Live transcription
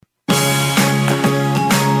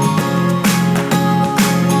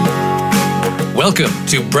Welcome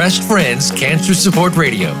to Breast Friends Cancer Support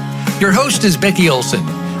Radio. Your host is Becky Olson.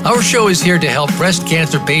 Our show is here to help breast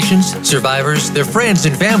cancer patients, survivors, their friends,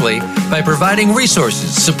 and family by providing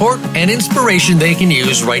resources, support, and inspiration they can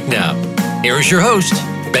use right now. Here is your host,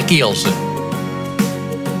 Becky Olson.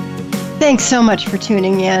 Thanks so much for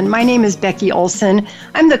tuning in. My name is Becky Olson.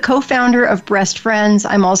 I'm the co-founder of Breast Friends.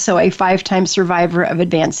 I'm also a 5-time survivor of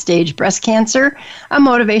advanced stage breast cancer, a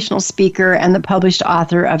motivational speaker, and the published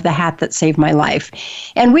author of The Hat That Saved My Life.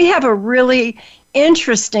 And we have a really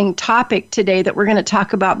interesting topic today that we're going to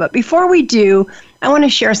talk about. But before we do, I want to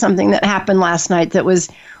share something that happened last night that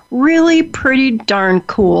was really pretty darn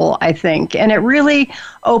cool, I think. And it really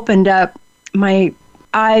opened up my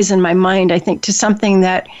eyes and my mind, I think, to something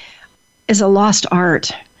that is a lost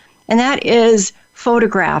art, and that is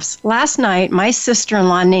photographs. Last night, my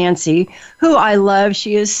sister-in-law, Nancy, who I love,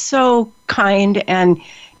 she is so kind and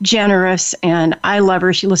generous, and I love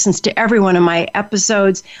her. She listens to every one of my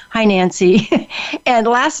episodes. Hi, Nancy. And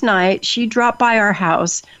last night, she dropped by our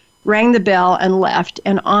house, rang the bell, and left.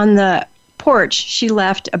 And on the porch, she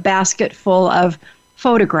left a basket full of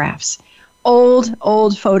photographs,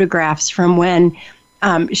 old photographs from when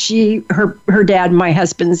her dad, my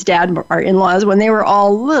husband's dad, our in-laws, when they were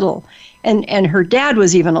all little, and her dad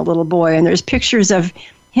was even a little boy, and there's pictures of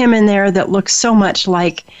him in there that look so much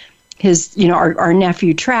like his, our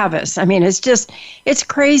nephew Travis. I mean, it's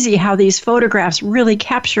crazy how these photographs really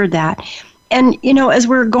captured that. And, as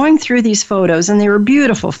we're going through these photos, and they were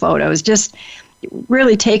beautiful photos, just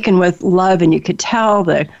really taken with love, and you could tell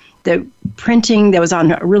the printing that was on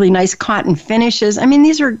really nice cotton finishes. I mean,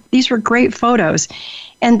 these were great photos.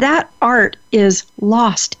 And that art is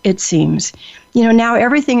lost, it seems. Now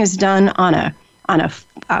everything is done on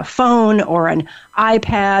a phone or an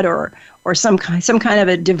iPad or some kind of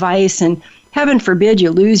a device, and heaven forbid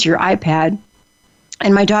you lose your iPad.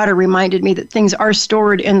 And my daughter reminded me that things are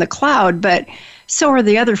stored in the cloud, but so are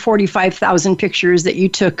the other 45,000 pictures that you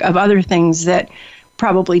took of other things that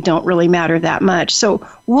probably don't really matter that much. So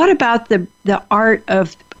what about the art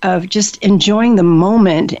of just enjoying the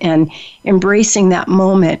moment and embracing that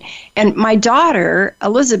moment? And my daughter,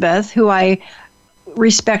 Elizabeth, who I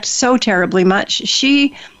respect so terribly much,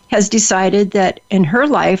 she has decided that in her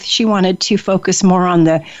life she wanted to focus more on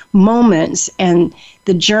the moments and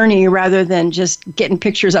the journey rather than just getting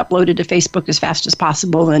pictures uploaded to Facebook as fast as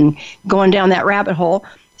possible and going down that rabbit hole.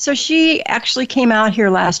 So she actually came out here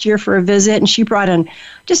last year for a visit, and she brought in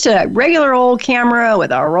just a regular old camera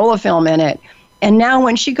with a roll of film in it. And now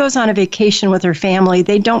when she goes on a vacation with her family,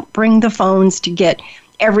 they don't bring the phones to get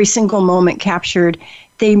every single moment captured.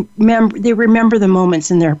 They remember the moments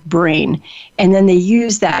in their brain, and then they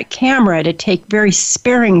use that camera to take very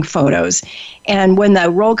sparing photos. And when the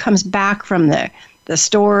roll comes back from the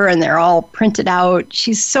store and they're all printed out,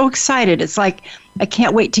 she's so excited. It's like, I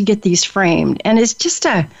can't wait to get these framed. And it's just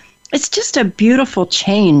a beautiful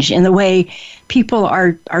change in the way people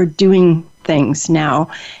are doing things now.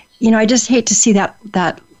 I just hate to see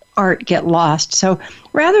that art get lost. So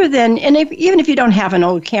rather than, and even if you don't have an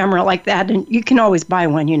old camera like that, and you can always buy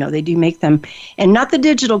one, they do make them, and not the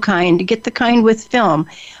digital kind, get the kind with film.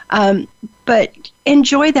 But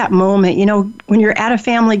enjoy that moment. When you're at a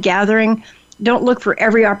family gathering, don't look for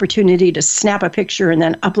every opportunity to snap a picture and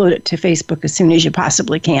then upload it to Facebook as soon as you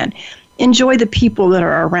possibly can. Enjoy the people that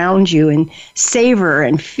are around you and savor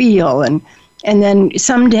and feel. And then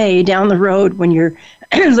someday down the road when you're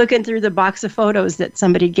looking through the box of photos that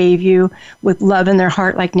somebody gave you with love in their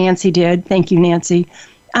heart like Nancy did, thank you, Nancy,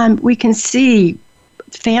 we can see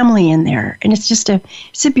family in there. And it's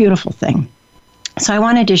a beautiful thing. So I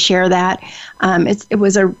wanted to share that. It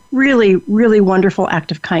was a really, really wonderful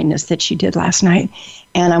act of kindness that she did last night,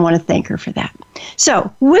 and I want to thank her for that.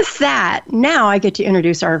 So with that, now I get to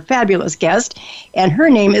introduce our fabulous guest, and her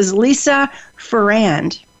name is Lisa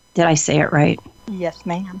Ferrand. Did I say it right? Yes,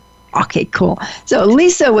 ma'am. Okay, cool. So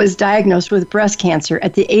Lisa was diagnosed with breast cancer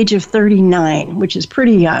at the age of 39, which is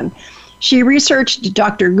pretty young. She researched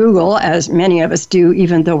Dr. Google, as many of us do,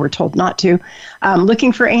 even though we're told not to,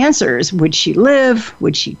 looking for answers. Would she live?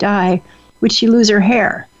 Would she die? Would she lose her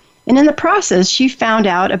hair? And in the process, she found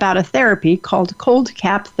out about a therapy called cold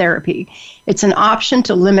cap therapy. It's an option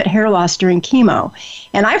to limit hair loss during chemo.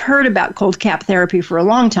 And I've heard about cold cap therapy for a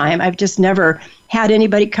long time. I've just never had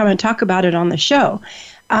anybody come and talk about it on the show.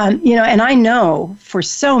 And I know for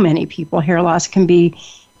so many people, hair loss can be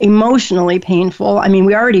emotionally painful. I mean,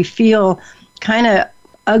 we already feel kind of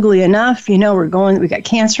ugly enough. We got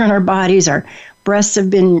cancer in our bodies. Our breasts have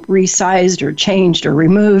been resized or changed or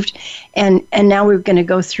removed. And now we're going to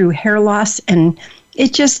go through hair loss. And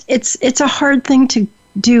it's a hard thing to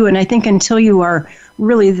do. And I think until you are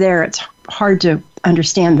really there, hard to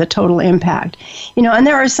understand the total impact. And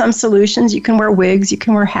there are some solutions. You can wear wigs, you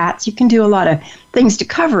can wear hats, you can do a lot of things to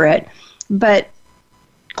cover it, but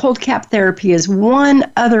cold cap therapy is one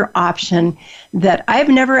other option that I've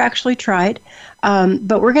never actually tried,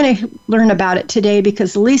 but we're going to learn about it today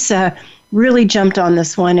because Lisa really jumped on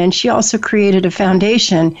this one, and she also created a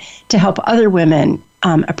foundation to help other women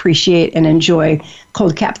appreciate and enjoy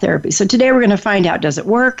cold cap therapy. So today we're going to find out, does it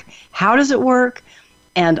work? How does it work?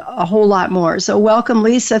 And a whole lot more. So welcome,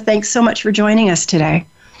 Lisa. Thanks so much for joining us today.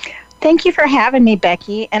 Thank you for having me,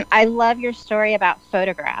 Becky. And I love your story about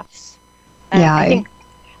photographs. I think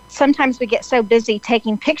sometimes we get so busy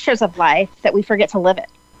taking pictures of life that we forget to live it.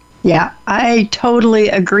 Yeah, I totally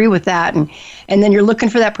agree with that. And then you're looking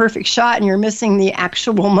for that perfect shot and you're missing the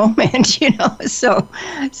actual moment, So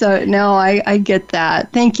no, I get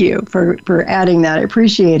that. Thank you for adding that. I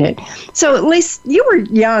appreciate it. So at least you were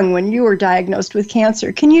young when you were diagnosed with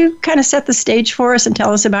cancer. Can you kind of set the stage for us and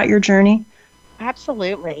tell us about your journey?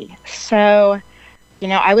 Absolutely. So,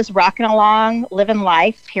 I was rocking along, living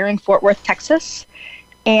life here in Fort Worth, Texas,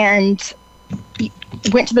 and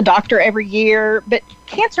went to the doctor every year, but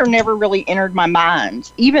cancer never really entered my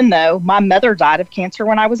mind, even though my mother died of cancer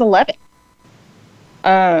when I was 11.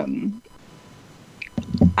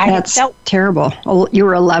 That's terrible. You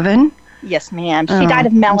were 11? Yes, ma'am. She died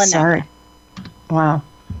of melanoma. I'm sorry. Wow.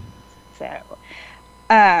 So,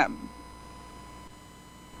 I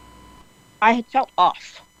had felt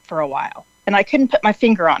off for a while, and I couldn't put my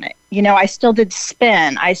finger on it. I still did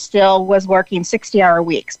spin. I still was working 60-hour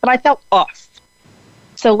weeks, but I felt off.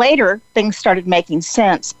 So later, things started making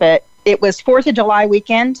sense, but it was 4th of July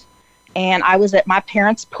weekend, and I was at my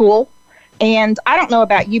parents' pool. And I don't know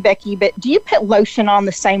about you, Becky, but do you put lotion on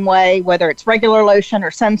the same way, whether it's regular lotion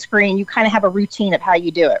or sunscreen? You kind of have a routine of how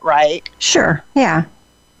you do it, right? Sure, yeah.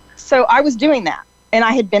 So I was doing that, and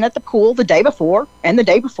I had been at the pool the day before and the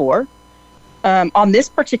day before. On this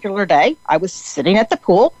particular day, I was sitting at the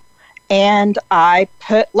pool, and I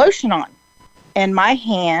put lotion on. And my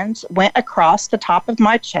hand went across the top of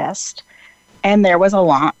my chest, and there was a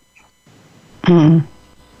lump. And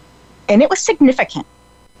it was significant.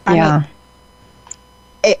 I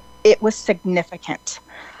mean, it was significant.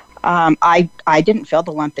 I didn't feel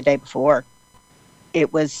the lump the day before.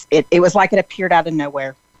 It was like it appeared out of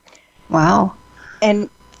nowhere. Wow. And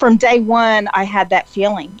from day one, I had that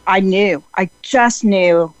feeling. I just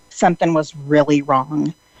knew something was really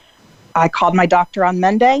wrong. I called my doctor on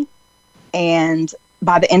Monday. And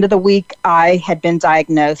by the end of the week, I had been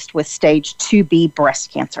diagnosed with stage 2B breast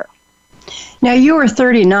cancer. Now, you were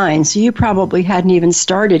 39, so you probably hadn't even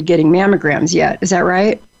started getting mammograms yet. Is that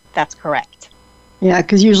right? That's correct. Yeah,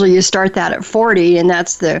 because usually you start that at 40, and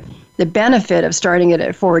that's the benefit of starting it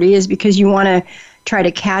at 40 is because you want to try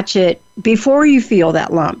to catch it before you feel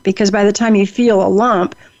that lump. Because by the time you feel a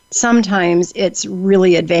lump, sometimes it's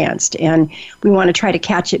really advanced, and we want to try to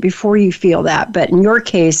catch it before you feel that. But in your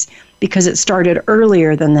case, because it started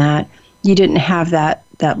earlier than that, you didn't have that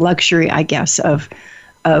luxury, I guess, of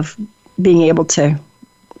being able to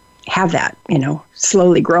have that,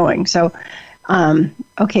 slowly growing. So,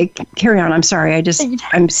 okay, carry on. I'm sorry.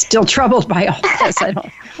 I'm still troubled by all this.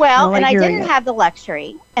 I didn't have the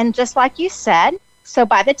luxury. And just like you said, so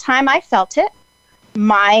by the time I felt it,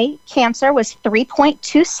 my cancer was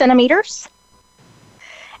 3.2 centimeters.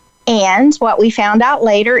 And what we found out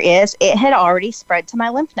later is it had already spread to my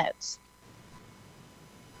lymph nodes.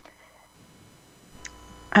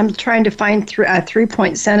 I'm trying to find a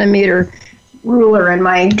 3-point centimeter ruler in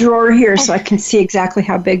my drawer here so I can see exactly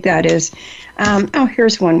how big that is.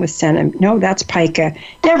 Here's one with centimeter. No, that's pica.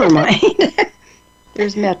 Never mind.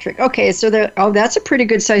 There's metric. Okay, so that's a pretty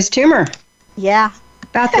good sized tumor. Yeah.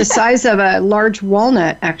 About the size of a large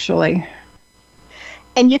walnut, actually.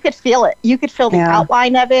 And you could feel it. You could feel the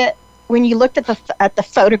outline of it when you looked at the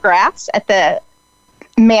photographs, at the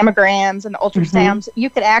mammograms and the ultrasounds. You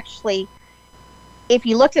could actually, if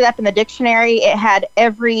you looked it up in the dictionary, it had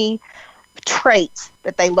every trait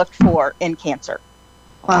that they looked for in cancer.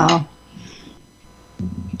 Wow.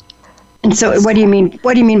 And so, what do you mean?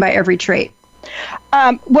 What do you mean by every trait?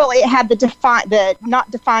 Well, it had the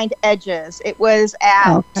not defined edges. It was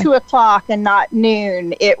at 2 o'clock and not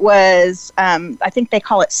noon. It was, I think they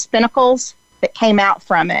call it spinnacles that came out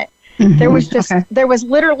from it. There was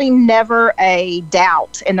literally never a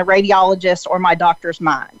doubt in the radiologist or my doctor's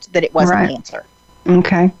mind that it wasn't cancer.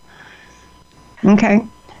 Okay.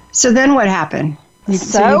 So then what happened?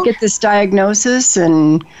 So you get this diagnosis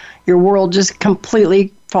and your world just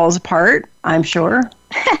completely falls apart, I'm sure.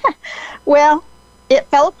 Well, it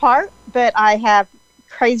fell apart, but I have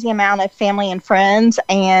crazy amount of family and friends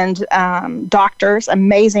and doctors,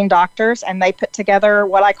 amazing doctors, and they put together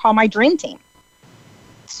what I call my dream team.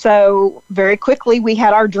 So very quickly, we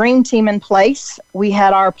had our dream team in place. We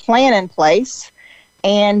had our plan in place,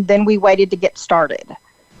 and then we waited to get started.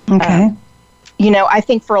 Okay. I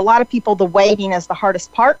think for a lot of people, the waiting is the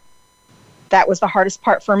hardest part. That was the hardest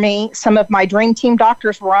part for me. Some of my dream team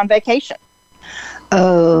doctors were on vacation.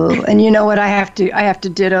 Oh, and you know what? I have to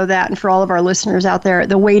ditto that. And for all of our listeners out there,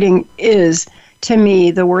 the waiting is, to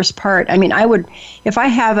me, the worst part. I mean, I would, if I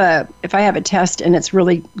have a test and it's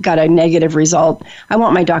really got a negative result, I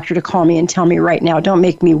want my doctor to call me and tell me right now. Don't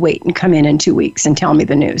make me wait and come in 2 weeks and tell me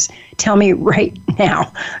the news. Tell me right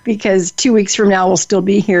now, because 2 weeks from now we'll still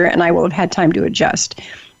be here and I will have had time to adjust.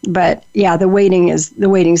 But yeah, the waiting's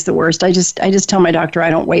the worst. I just tell my doctor I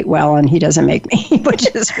don't wait well, and he doesn't make me,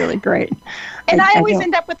 which is really great. And I always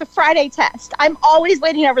end up with a Friday test. I'm always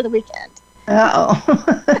waiting over the weekend.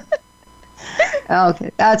 Uh-oh. Okay,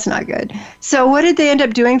 that's not good. So what did they end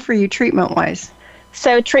up doing for you treatment-wise?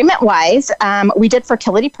 So treatment-wise, we did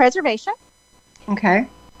fertility preservation. Okay.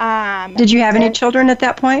 Did you have any children at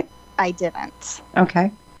that point? I didn't.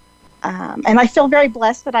 Okay. And I feel very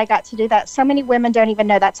blessed that I got to do that. So many women don't even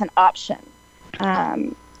know that's an option.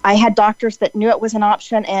 I had doctors that knew it was an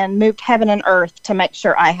option and moved heaven and earth to make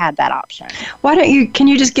sure I had that option. Can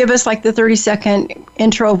you just give us like the 30-second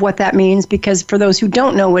intro of what that means? Because for those who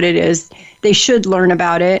don't know what it is, they should learn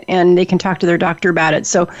about it and they can talk to their doctor about it.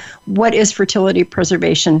 So what is fertility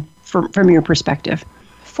preservation from your perspective?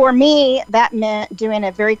 For me, that meant doing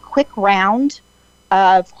a very quick round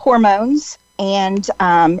of hormones and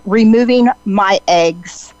removing my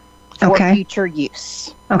eggs for future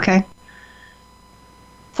use. Okay.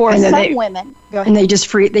 For some women, go ahead. And they just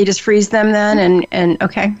freeze them then, and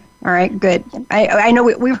okay, all right, good. I know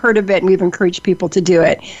we've heard of it and we've encouraged people to do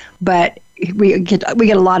it, but we get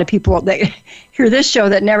a lot of people that hear this show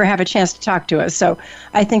that never have a chance to talk to us. So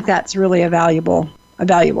I think that's really a valuable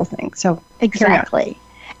thing. So exactly.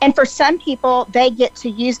 And for some people, they get to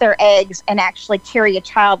use their eggs and actually carry a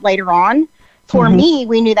child later on. For me,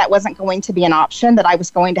 we knew that wasn't going to be an option, that I was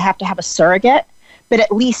going to have a surrogate, but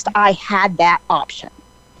at least I had that option.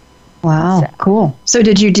 Wow, cool. So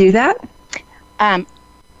did you do that?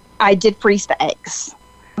 I did freeze the eggs.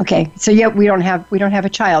 Okay, so yeah, we don't have a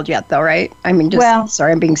child yet, though, right? I mean,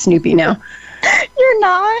 sorry, I'm being snoopy now. You're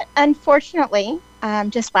not. Unfortunately,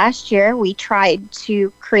 just last year we tried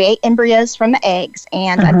to create embryos from the eggs,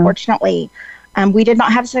 and unfortunately, we did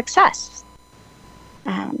not have success.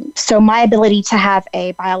 So my ability to have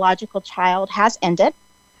a biological child has ended,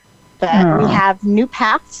 but we have new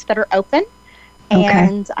paths that are open.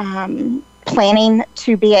 And planning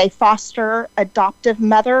to be a foster adoptive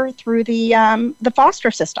mother through the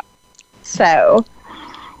foster system. So,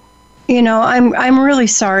 I'm really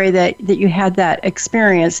sorry that you had that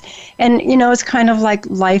experience. And it's kind of like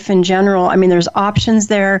life in general. I mean, there's options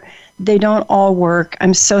there. They don't all work.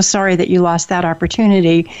 I'm so sorry that you lost that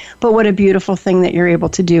opportunity. But what a beautiful thing that you're able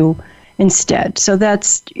to do instead. So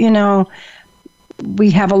that's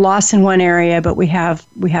we have a loss in one area, but we have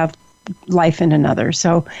life in another.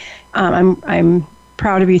 So I'm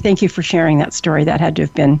proud of you. Thank you for sharing that story. That had to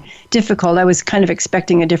have been difficult. I was kind of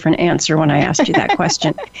expecting a different answer when I asked you that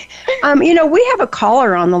question. We have a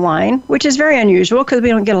caller on the line, which is very unusual because we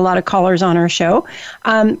don't get a lot of callers on our show.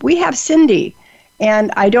 We have Cindy,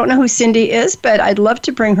 and I don't know who Cindy is, but I'd love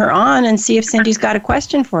to bring her on and see if Cindy's got a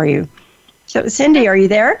question for you. So Cindy, are you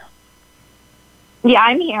there? Yeah,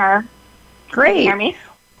 I'm here. Great. Can you hear me?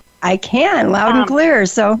 I can, loud and clear.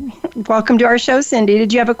 So welcome to our show, Cindy.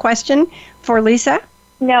 Did you have a question for Lisa?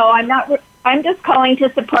 No, I'm not. I'm just calling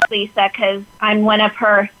to support Lisa because I'm one of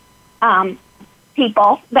her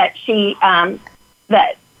people that she signed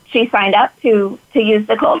up to use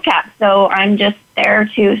the cold cap. So I'm just there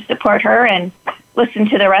to support her and listen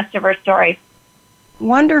to the rest of her story.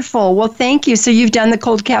 Wonderful. Well, thank you. So you've done the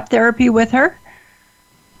cold cap therapy with her?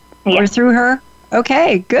 Yes. Or through her?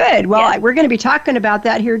 Okay, good. Well, yes. We're going to be talking about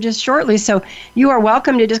that here just shortly. So you are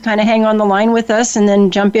welcome to just kind of hang on the line with us and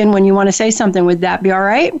then jump in when you want to say something. Would that be all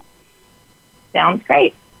right? Sounds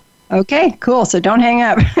great. Okay, cool. So don't hang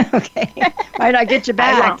up. Okay. Might not get you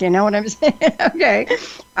back, you know what I'm saying? Okay.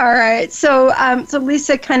 All right. So so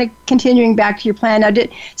Lisa, kind of continuing back to your plan. Now,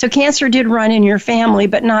 so cancer did run in your family,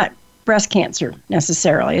 but not breast cancer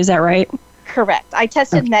necessarily. Is that right? Correct. I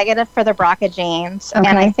tested negative for the BRCA genes. Okay.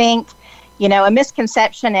 And I think, a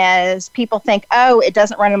misconception is people think, oh, it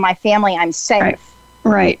doesn't run in my family, I'm safe.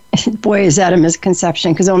 Right. Boy, is that a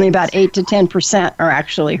misconception, because only about 8 to 10% are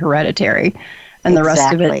actually hereditary, and the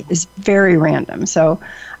rest of it is very random. So,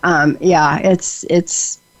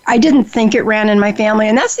 it's I didn't think it ran in my family.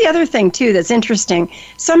 And that's the other thing, too, that's interesting.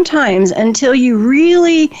 Sometimes, until you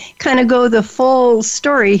really kind of go the full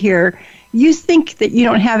story here, you think that you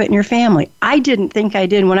don't have it in your family. I didn't think I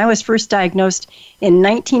did. When I was first diagnosed in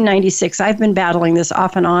 1996, I've been battling this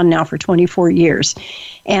off and on now for 24 years.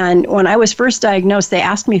 And when I was first diagnosed, they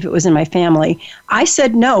asked me if it was in my family. I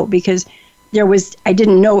said no, because I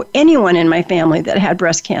didn't know anyone in my family that had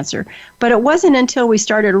breast cancer. But it wasn't until we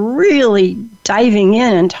started really diving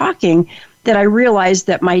in and talking that I realized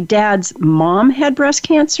that my dad's mom had breast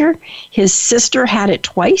cancer. His sister had it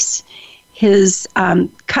twice. His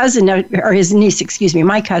cousin, or his niece,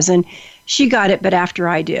 my cousin, she got it, but after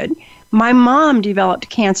I did. My mom developed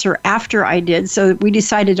cancer after I did, so we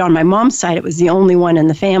decided on my mom's side it was the only one in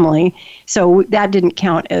the family. So that didn't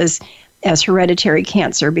count as hereditary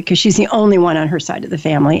cancer because she's the only one on her side of the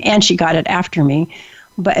family, and she got it after me.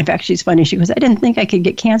 But in fact, she's funny. She goes, I didn't think I could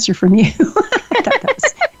get cancer from you. I thought that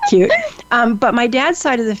was cute. But my dad's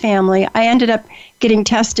side of the family, I ended up getting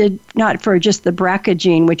tested not for just the BRCA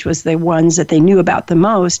gene, which was the ones that they knew about the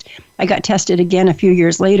most. I got tested again a few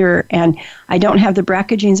years later, and I don't have the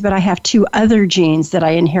BRCA genes, but I have 2 other genes that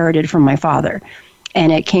I inherited from my father,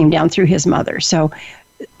 and it came down through his mother. So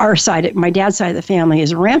my dad's side of the family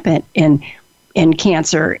is rampant in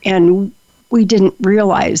cancer, and we didn't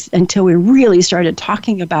realize until we really started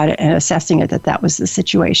talking about it and assessing it that was the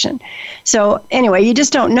situation. So anyway, you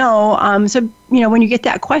just don't know. So, when you get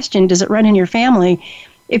that question, does it run in your family?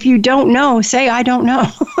 If you don't know, say, I don't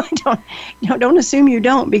know. Don't assume you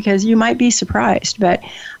don't, because you might be surprised. But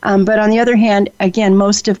on the other hand, again,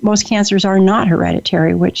 most cancers are not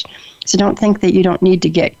hereditary, so don't think that you don't need to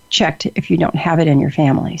get checked if you don't have it in your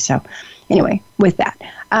family. So anyway, with that.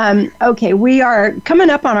 Okay, we are coming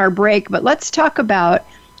up on our break, but let's talk about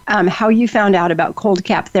how you found out about cold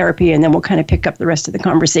cap therapy, and then we'll kind of pick up the rest of the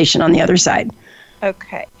conversation on the other side.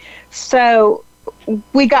 Okay. So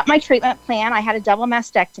we got my treatment plan. I had a double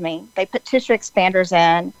mastectomy. They put tissue expanders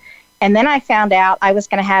in, and then I found out I was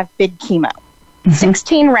going to have big chemo.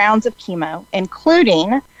 16 rounds of chemo,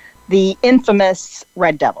 including the infamous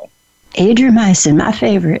Red Devil. Adriamycin, my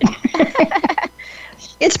favorite.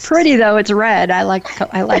 It's pretty, though. It's red. I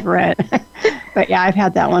like red. But yeah, I've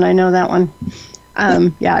had that one. I know that one.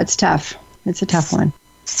 Yeah, it's tough. It's a tough one.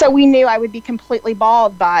 So we knew I would be completely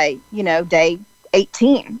bald by, day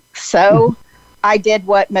 18. So I did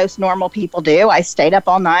what most normal people do. I stayed up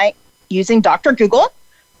all night using Dr. Google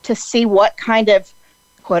to see what kind of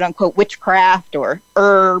quote-unquote witchcraft or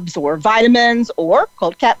herbs or vitamins or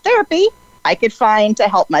cold cap therapy I could find to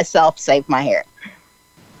help myself save my hair.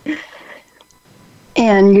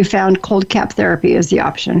 And you found cold cap therapy as the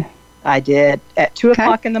option. I did, at 2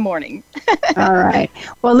 o'clock in the morning. All right.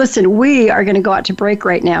 Well, listen, we are going to go out to break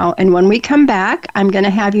right now. And when we come back, I'm going to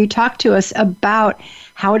have you talk to us about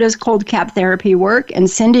how does cold cap therapy work. And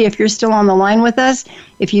Cindy, if you're still on the line with us,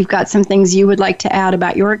 if you've got some things you would like to add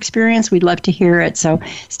about your experience, we'd love to hear it. So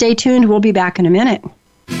stay tuned. We'll be back in a minute.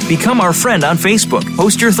 Become our friend on Facebook.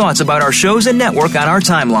 Post your thoughts about our shows and network on our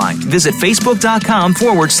timeline. Visit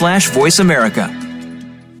facebook.com/Voice America.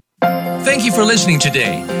 Thank you for listening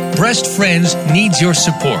today. Breast Friends needs your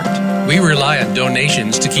support. We rely on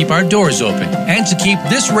donations to keep our doors open and to keep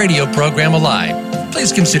this radio program alive.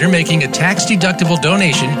 Please consider making a tax-deductible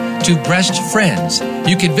donation to Breast Friends.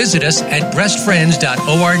 You can visit us at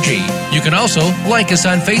breastfriends.org. You can also like us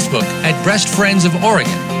on Facebook at Breast Friends of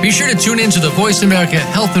Oregon. Be sure to tune in to the Voice America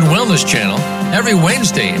Health and Wellness channel every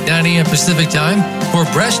Wednesday at 9 a.m. Pacific Time for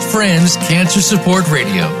Breast Friends Cancer Support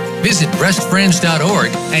Radio. Visit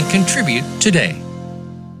breastfriends.org and contribute today.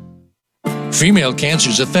 Female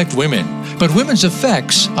cancers affect women, but women's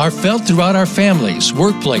effects are felt throughout our families,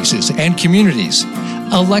 workplaces, and communities.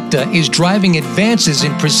 Elekta is driving advances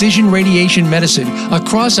in precision radiation medicine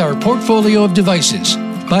across our portfolio of devices.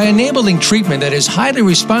 By enabling treatment that is highly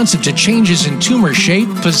responsive to changes in tumor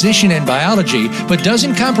shape, position, and biology, but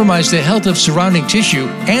doesn't compromise the health of surrounding tissue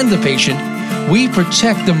and the patient, we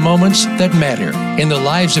protect the moments that matter in the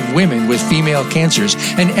lives of women with female cancers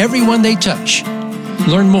and everyone they touch.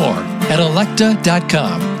 Learn more at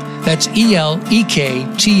Elekta.com. That's ELEKTA.com.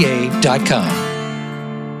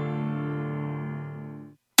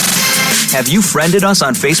 Have you friended us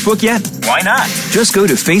on Facebook yet? Why not? Just go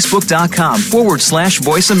to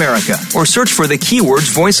facebook.com/Voice America or search for the keywords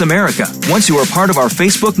Voice America. Once you are part of our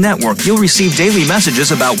Facebook network, you'll receive daily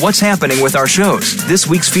messages about what's happening with our shows, this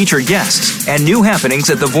week's featured guests, and new happenings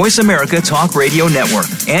at the Voice America Talk Radio Network.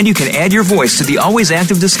 And you can add your voice to the always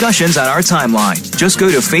active discussions on our timeline. Just go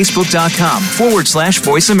to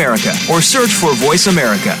facebook.com/Voice America or search for Voice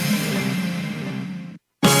America.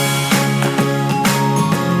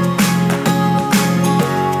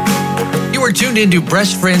 tuned into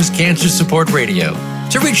Breast Friends Cancer Support Radio.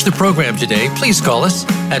 To reach the program today, please call us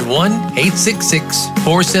at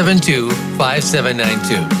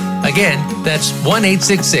 1-866-472-5792. Again, that's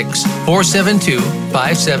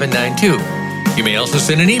 1-866-472-5792. You may also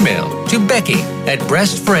send an email to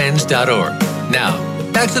Becky@breastfriends.org. Now,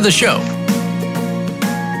 back to the show.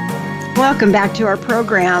 Welcome back to our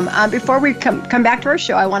program. Before we come back to our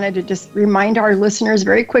show, I wanted to just remind our listeners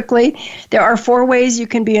very quickly, there are 4 ways you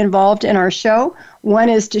can be involved in our show. One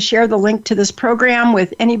is to share the link to this program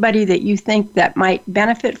with anybody that you think that might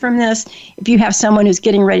benefit from this. If you have someone who's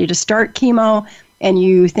getting ready to start chemo and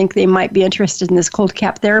you think they might be interested in this cold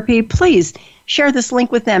cap therapy, please share this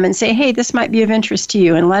link with them and say, hey, this might be of interest to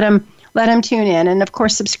you, and let them tune in. And, of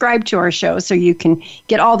course, subscribe to our show so you can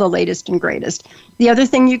get all the latest and greatest. The other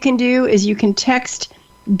thing you can do is you can text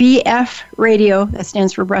BF Radio, that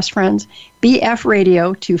stands for Breast Friends, BF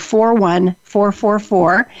Radio to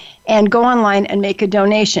 41444 and go online and make a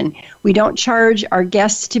donation. We don't charge our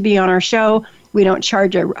guests to be on our show. We don't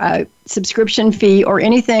charge a subscription fee or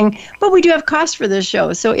anything, but we do have costs for this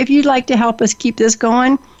show. So if you'd like to help us keep this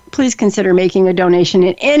going, please consider making a donation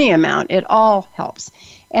in any amount. It all helps.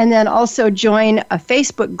 And then also join a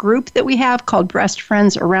Facebook group that we have called Breast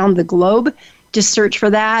Friends Around the Globe. Just search for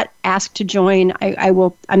that, ask to join.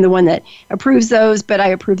 I'm the one that approves those, but I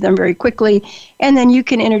approve them very quickly. And then you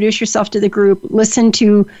can introduce yourself to the group, listen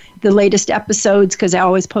to the latest episodes, because I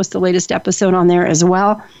always post the latest episode on there as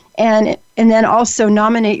well. And then also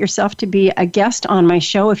nominate yourself to be a guest on my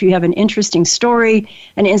show if you have an interesting story,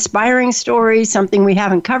 an inspiring story, something we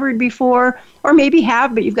haven't covered before, or maybe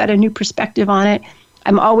have, but you've got a new perspective on it.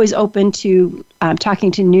 I'm always open to talking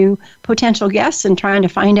to new potential guests and trying to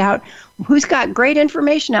find out who's got great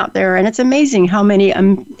information out there. And it's amazing how many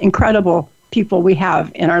incredible people we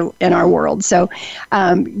have in our world. So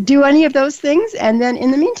do any of those things. And then in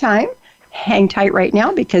the meantime, hang tight right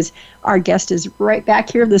now because our guest is right back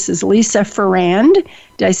here. This is Lisa Ferrand.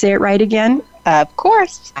 Did I say it right again? Of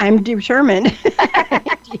course. I'm determined.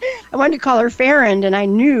 I wanted to call her Ferrand, and I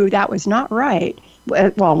knew that was not right.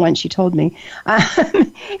 Well, when she told me.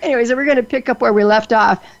 Anyway, so we're going to pick up where we left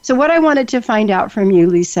off. So what I wanted to find out from you,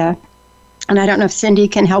 Lisa, and I don't know if Cindy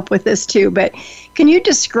can help with this too, but can you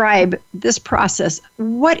describe this process?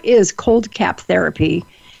 What is cold cap therapy?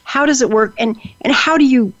 How does it work? And how do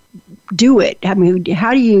you do it? I mean,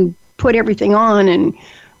 how do you put everything on? And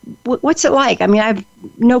what's it like? I mean, I have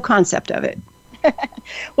no concept of it.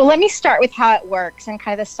 Well, let me start with how it works and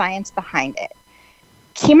kind of the science behind it.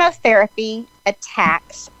 Chemotherapy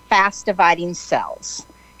attacks fast-dividing cells,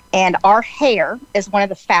 and our hair is one of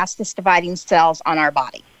the fastest dividing cells on our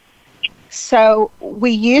body. So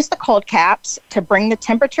we use the cold caps to bring the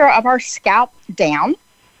temperature of our scalp down.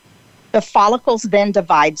 The follicles then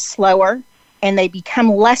divide slower, and they become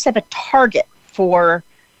less of a target for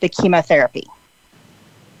the chemotherapy.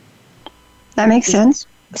 That makes sense.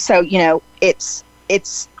 So, it's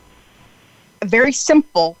very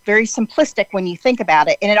simple, very simplistic when you think about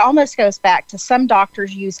it. And it almost goes back to some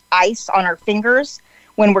doctors use ice on our fingers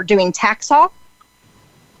when we're doing Taxol.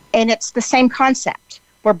 And it's the same concept.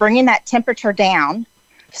 We're bringing that temperature down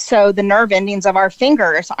so the nerve endings of our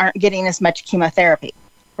fingers aren't getting as much chemotherapy,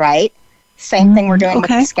 right? Same thing we're doing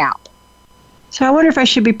with the scalp. So I wonder if I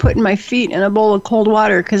should be putting my feet in a bowl of cold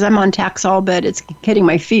water because I'm on Taxol, but it's hitting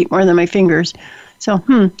my feet more than my fingers. So,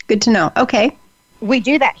 good to know. Okay. We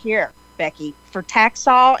do that here, Becky, for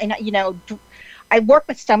Taxol. And, I work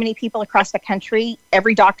with so many people across the country.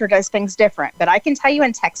 Every doctor does things different. But I can tell you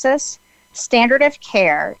in Texas, standard of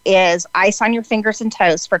care is ice on your fingers and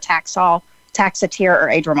toes for Taxol, Taxotere, or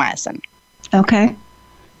Adriamycin. Okay.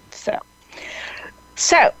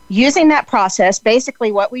 So using that process,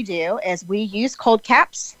 basically what we do is we use cold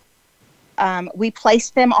caps. We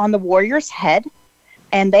place them on the warrior's head,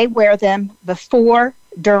 and they wear them before,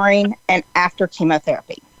 during, and after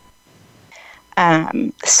chemotherapy.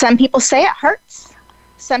 Some people say it hurts.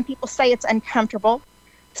 Some people say it's uncomfortable.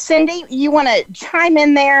 Cindy, you want to chime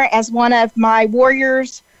in there as one of my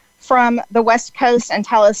warriors from the West Coast and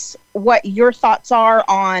tell us what your thoughts are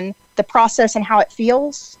on the process and how it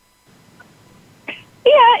feels?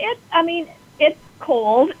 Yeah, it's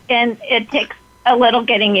cold and it takes a little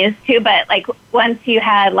getting used to, but once you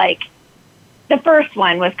had the first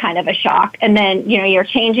one was kind of a shock, and then you're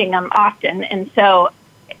changing them often, and so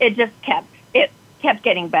it just kept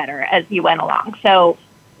getting better as you went along. So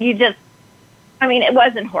it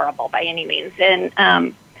wasn't horrible by any means,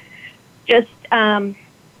 and it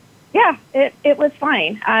was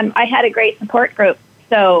fine. I had a great support group,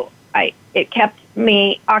 so it kept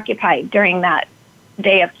me occupied during that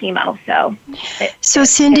day of chemo. So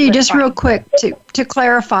Cindy, just real quick to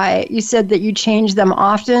clarify, you said that you change them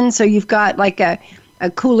often. So you've got like a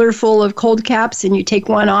cooler full of cold caps, and you take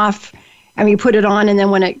one off. I mean, you put it on, and then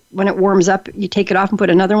when it warms up, you take it off and put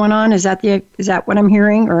another one on. Is that what I'm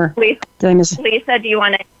hearing, or Lisa, do you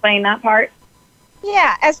want to explain that part?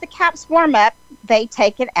 Yeah, as the caps warm up, they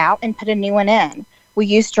take it out and put a new one in. We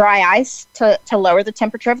use dry ice to lower the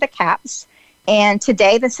temperature of the caps. And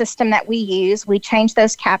today, the system that we use, we change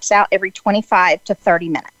those caps out every 25 to 30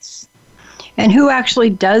 minutes. And who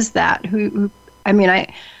actually does that? I'm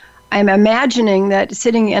imagining that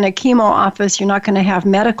sitting in a chemo office, you're not going to have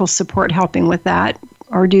medical support helping with that,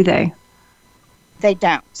 or do they? They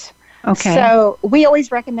don't. Okay. So we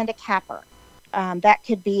always recommend a capper. That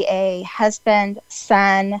could be a husband,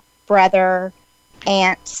 son, brother,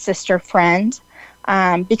 aunt, sister, friend.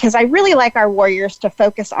 Because I really like our warriors to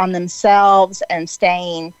focus on themselves and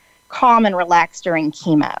staying calm and relaxed during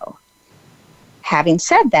chemo. Having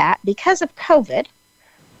said that, because of COVID,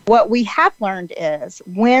 what we have learned is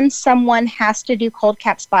when someone has to do cold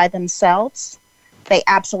caps by themselves, they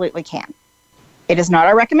absolutely can. It is not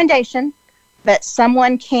our recommendation, but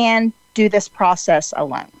someone can do this process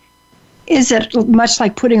alone. Is it much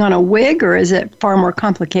like putting on a wig, or is it far more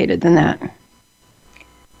complicated than that?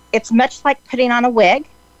 It's much like putting on a wig,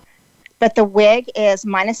 but the wig is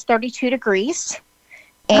minus 32 degrees,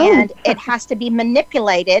 and it has to be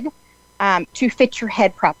manipulated to fit your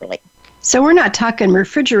head properly. So we're not talking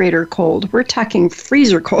refrigerator cold. We're talking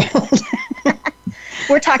freezer cold.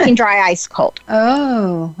 We're talking dry ice cold.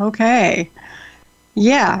 Oh, okay.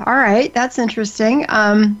 Yeah, all right. That's interesting.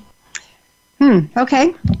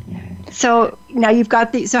 Okay. So now you've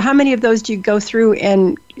got so how many of those do you go through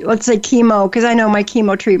in, let's say, chemo? Because I know my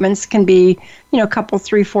chemo treatments can be, a couple,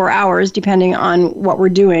 3-4 hours, depending on what we're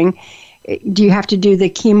doing. Do you have to do the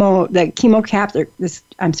chemo cap,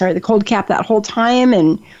 the cold cap that whole time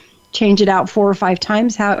and change it out 4 or 5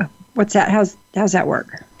 times? How's that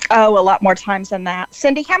work? Oh, a lot more times than that.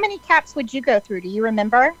 Cindy, how many caps would you go through? Do you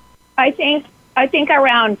remember? I think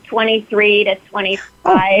around 23 to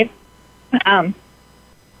 25.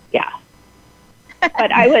 Yeah.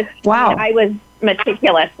 But I was wow. I was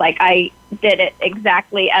meticulous. Like, I did it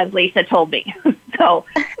exactly as Lisa told me. So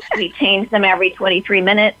we changed them every 23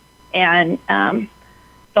 minutes, and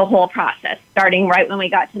the whole process, starting right when we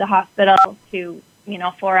got to the hospital to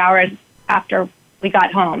 4 hours after we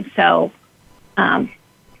got home. So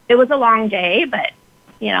it was a long day, but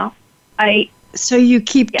So you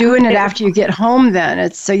keep doing it after you get home.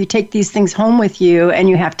 Then so you take these things home with you, and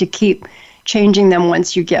you have to keep changing them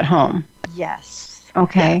once you get home. Yes.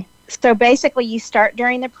 Okay. Yeah. So basically, you start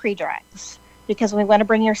during the pre-drugs because we want to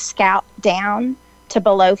bring your scalp down to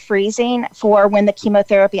below freezing for when the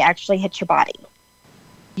chemotherapy actually hits your body.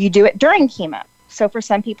 You do it during chemo. So for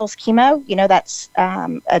some people's chemo, that's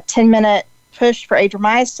a 10-minute push for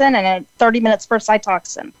adriamycin and 30 minutes for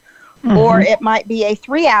Cytoxan. Mm-hmm. Or it might be a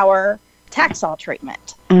 3-hour Taxol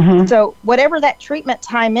treatment. Mm-hmm. So whatever that treatment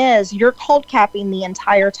time is, you're cold capping the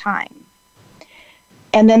entire time.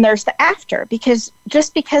 And then there's the after, because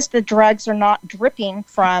just because the drugs are not dripping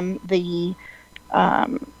from the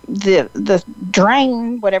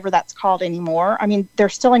drain, whatever that's called anymore, I mean, they're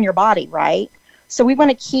still in your body, right? So we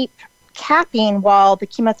want to keep capping while the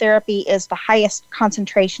chemotherapy is the highest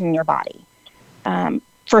concentration in your body.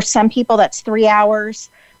 For some people, that's 3 hours.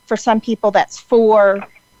 For some people, that's 4.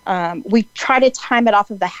 We try to time it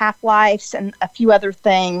off of the half-lives and a few other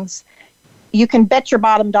things. You can bet your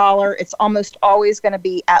bottom dollar it's almost always going to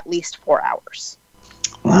be at least 4 hours.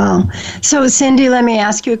 Wow. So Cindy, let me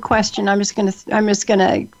ask you a question. I'm just gonna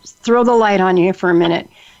throw the light on you for a minute.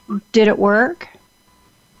 Did it work?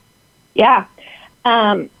 Yeah.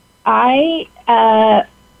 I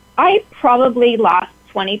probably lost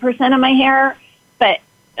 20% of my hair, but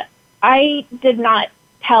I did not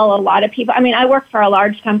tell a lot of people. I mean, I work for a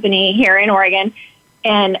large company here in Oregon,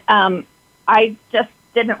 and I just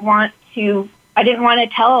didn't want to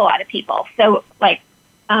tell a lot of people. So,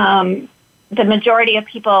 the majority of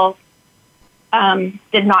people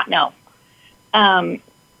did not know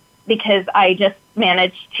because I just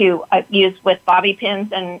managed to use with bobby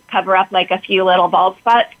pins and cover up like a few little bald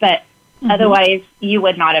spots, but otherwise you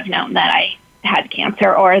would not have known that I had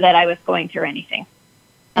cancer or that I was going through anything.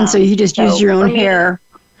 And so you just used your own hair.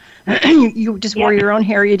 You just wore your own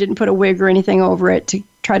hair. You didn't put a wig or anything over it to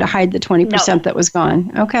try to hide the 20% that was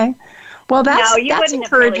gone. Okay. Well, that's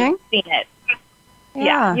encouraging. Have really seen it.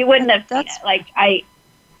 Yeah, you wouldn't have seen it. Like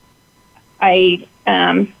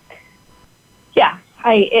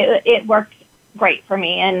it worked great for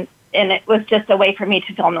me, and it was just a way for me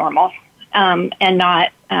to feel normal, and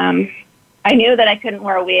not I knew that I couldn't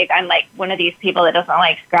wear a wig. I'm like one of these people that doesn't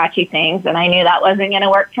like scratchy things, and I knew that wasn't going to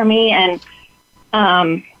work for me. And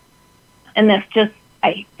this just,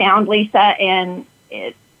 I found Lisa, and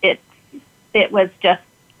it was just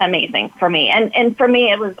amazing for me. And for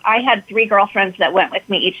me, it was, I had 3 girlfriends that went with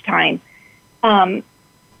me each time.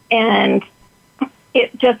 And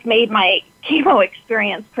it just made my chemo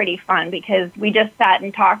experience pretty fun because we just sat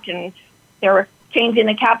and talked, and they were changing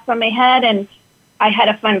the caps on my head, and I had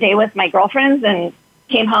a fun day with my girlfriends and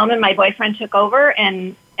came home, and my boyfriend took over,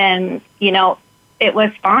 and you know, it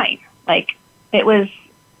was fine. Like, it was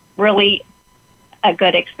really a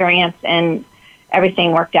good experience, and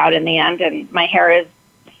everything worked out in the end. And my hair is,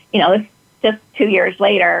 you know, just 2 years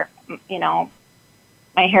later, you know,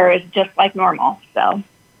 my hair is just like normal. So.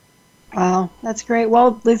 Wow, that's great.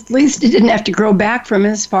 Well, at least it didn't have to grow back from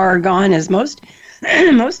as far gone as most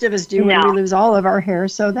of us do when we lose all of our hair.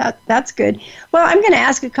 So that's good. Well, I'm going to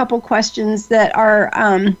ask a couple questions that are,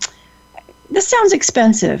 this sounds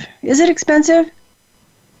expensive. Is it expensive?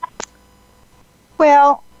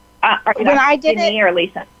 Well, when I did it, or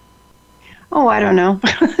Lisa? Oh, I don't know.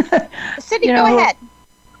 Cindy, go ahead.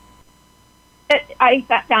 I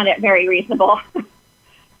found it very reasonable.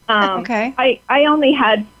 Okay. I only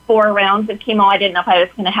had 4 rounds of chemo. I didn't know if I was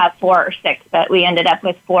going to have 4 or 6, but we ended up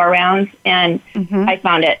with 4 rounds, and I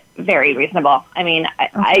found it very reasonable. I mean,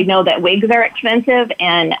 I know that wigs are expensive,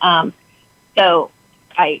 and so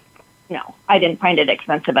I didn't find it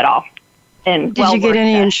expensive at all. And did you get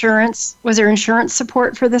any insurance? Was there insurance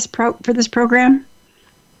support for this program?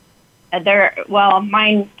 Well,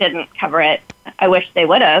 mine didn't cover it. I wish they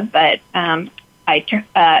would have, but I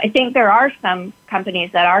think there are some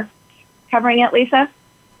companies that are covering it, Lisa.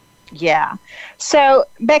 Yeah. So,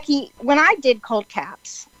 Becky, when I did cold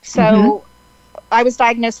caps, so I was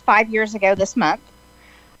diagnosed 5 years ago this month.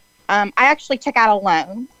 I actually took out a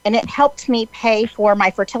loan, and it helped me pay for my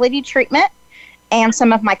fertility treatment and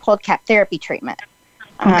some of my cold cap therapy treatment.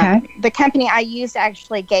 The company I used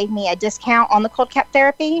actually gave me a discount on the cold cap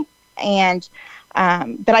therapy, and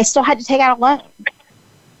but I still had to take out a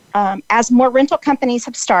loan. As more rental companies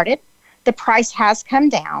have started, the price has come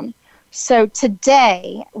down. So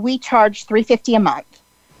today we charge $350 a month,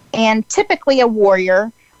 and typically a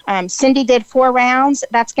Warrior. Cindy did 4 rounds.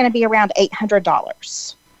 That's going to be around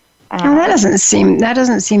 $800. That doesn't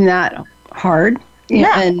seem that hard.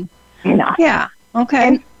 No. Yeah. Okay.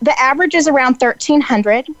 And the average is around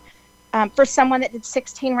 $1,300. For someone that did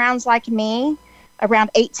 16 rounds like me,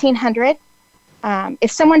 around $1,800.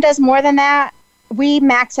 If someone does more than that, we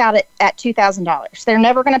max out at $2,000. They're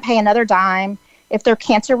never going to pay another dime. If their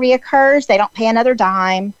cancer reoccurs, they don't pay another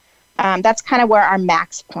dime. That's kind of where our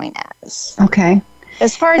max point is. Okay.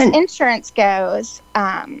 As far as insurance goes,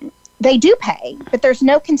 they do pay, but there's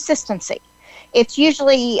no consistency. It's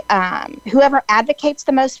usually whoever advocates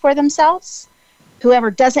the most for themselves,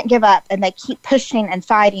 whoever doesn't give up and they keep pushing and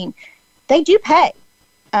fighting, they do pay.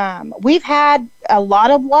 We've had a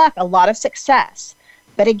lot of luck, a lot of success.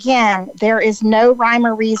 But again, there is no rhyme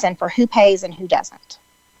or reason for who pays and who doesn't.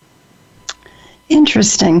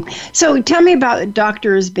 Interesting. So tell me about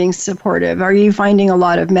doctors being supportive. Are you finding a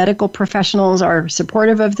lot of medical professionals are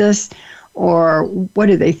supportive of this, or what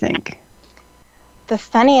do they think? The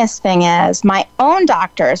funniest thing is my own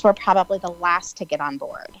doctors were probably the last to get on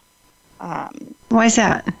board. Why is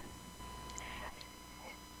that?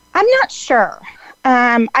 I'm not sure.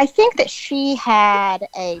 I think that she had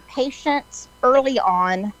a patient early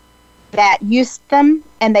on that used them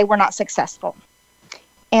and they were not successful.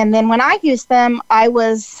 And then when I used them, I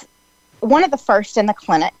was one of the first in the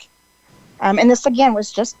clinic. And this, again,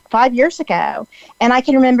 was just 5 years ago. And I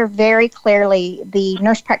can remember very clearly the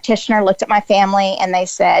nurse practitioner looked at my family and they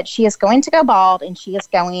said, she is going to go bald and she is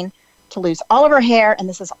going to lose all of her hair, and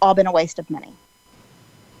this has all been a waste of money.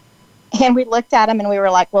 And we looked at him and we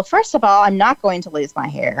were like, well, first of all, I'm not going to lose my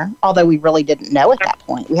hair, although we really didn't know at that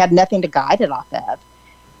point. We had nothing to guide it off of.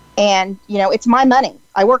 And, it's my money.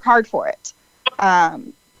 I work hard for it.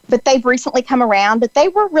 But they've recently come around, but they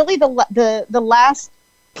were really the last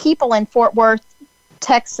people in Fort Worth,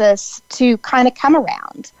 Texas to kind of come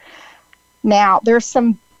around. Now, there's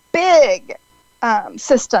some big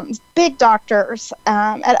systems, big doctors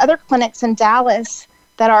at other clinics in Dallas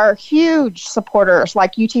that are huge supporters,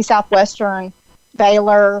 like UT Southwestern,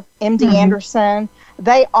 Baylor, MD Anderson.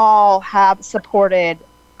 They all have supported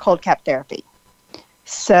cold cap therapy.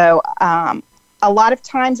 So a lot of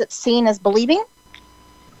times it's seen as believing.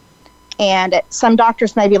 And some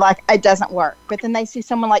doctors may be like, it doesn't work. But then they see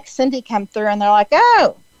someone like Cindy come through and they're like,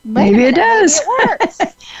 oh, maybe it does. Maybe it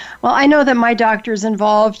works. Well, I know that my doctor's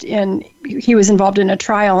he was involved in a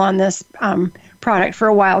trial on this product for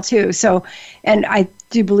a while too. So, and I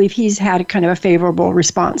do believe he's had kind of a favorable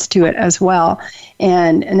response to it as well.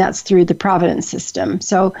 And that's through the Providence system.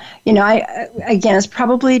 So, again, it's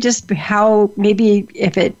probably just how maybe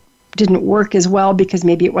if it didn't work as well because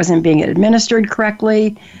maybe it wasn't being administered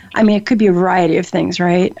correctly. I mean, it could be a variety of things,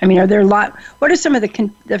 right? I mean, are there what are some of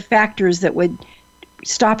the factors that would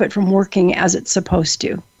stop it from working as it's supposed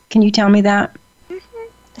to? Can you tell me that?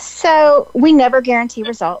 So we never guarantee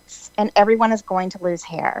results, and everyone is going to lose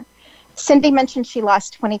hair. Cindy mentioned she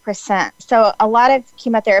lost 20%. So a lot of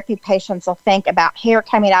chemotherapy patients will think about hair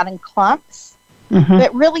coming out in clumps,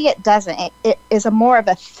 but really it doesn't. It is more of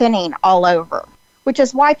a thinning all over, which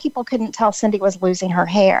is why people couldn't tell Cindy was losing her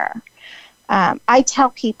hair. I tell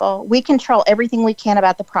people we control everything we can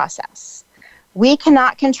about the process. We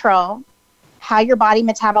cannot control how your body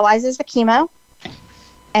metabolizes the chemo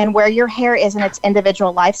and where your hair is in its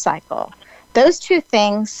individual life cycle. Those two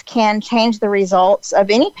things can change the results of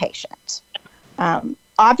any patient.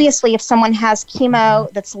 Obviously, if someone has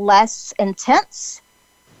chemo that's less intense,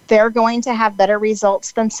 they're going to have better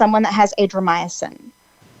results than someone that has adriamycin.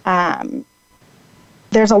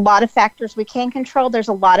 There's a lot of factors we can control. There's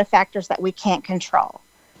a lot of factors that we can't control.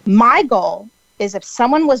 My goal is if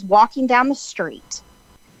someone was walking down the street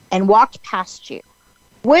and walked past you,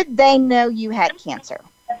 would they know you had cancer?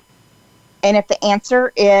 And if the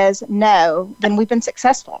answer is no, then we've been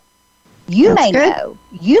successful. You may know.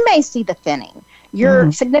 You may see the thinning.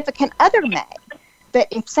 Your significant other may. But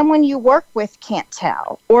if someone you work with can't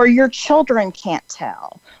tell, or your children can't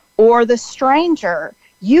tell, or the stranger,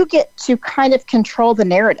 you get to kind of control the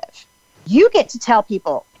narrative. You get to tell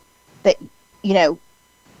people that,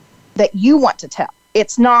 that you want to tell.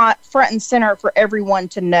 It's not front and center for everyone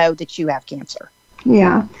to know that you have cancer.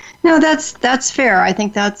 Yeah, no, that's fair. I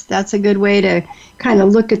think that's a good way to kind of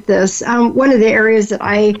look at this. One of the areas that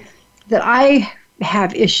I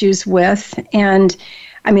have issues with, and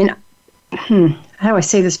I mean, how do I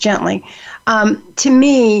say this gently? To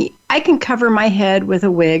me, I can cover my head with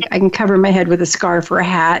a wig. I can cover my head with a scarf or a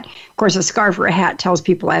hat. Of course, a scarf or a hat tells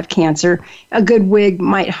people I have cancer. A good wig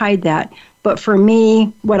might hide that. But for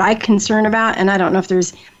me, what I'm concerned about, and I don't know if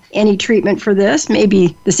there's any treatment for this,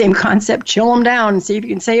 maybe the same concept, chill them down and see if you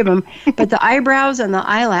can save them. But the eyebrows and the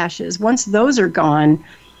eyelashes, once those are gone,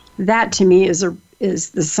 that to me is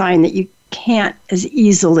the sign that you can't as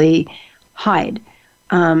easily hide.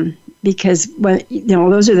 Because when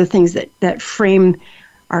those are the things that frame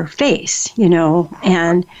our face,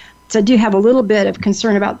 and so I do have a little bit of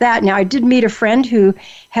concern about that. Now, I did meet a friend who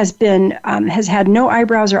has had no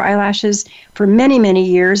eyebrows or eyelashes for many, many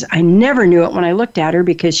years. I never knew it when I looked at her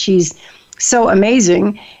because she's so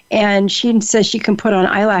amazing. And she says she can put on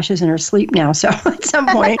eyelashes in her sleep now. So at some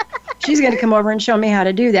point, she's going to come over and show me how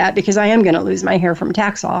to do that because I am going to lose my hair from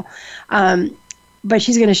Taxol. But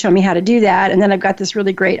she's going to show me how to do that. And then I've got this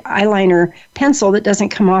really great eyeliner pencil that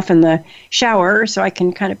doesn't come off in the shower, so I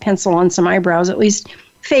can kind of pencil on some eyebrows, at least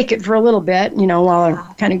fake it for a little bit, while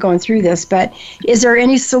I'm kind of going through this. But is there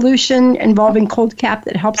any solution involving cold cap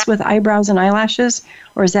that helps with eyebrows and eyelashes,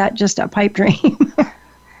 or is that just a pipe dream?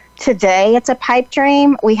 Today, it's a pipe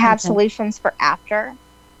dream. We have solutions for after.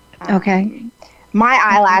 My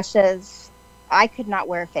eyelashes, I could not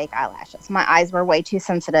wear fake eyelashes. My eyes were way too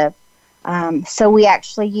sensitive. So we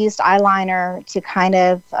actually used eyeliner to kind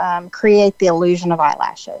of create the illusion of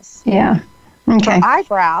eyelashes. Yeah. Okay. For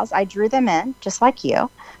eyebrows, I drew them in, just like you.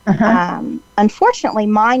 Unfortunately,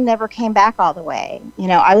 mine never came back all the way.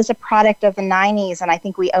 I was a product of the 90s, and I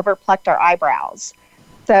think we overplucked our eyebrows.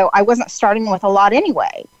 So I wasn't starting with a lot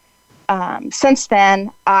anyway. Since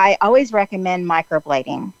then, I always recommend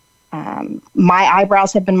microblading. My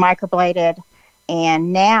eyebrows have been microbladed,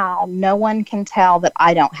 and now no one can tell that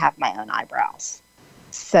I don't have my own eyebrows.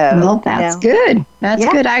 So, well, that's good. That's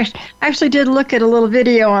good. I actually did look at a little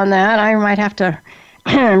video on that. I might have to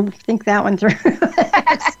think that one through.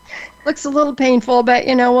 Looks a little painful, but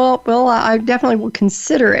I definitely will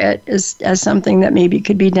consider it as something that maybe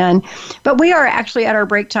could be done. But we are actually at our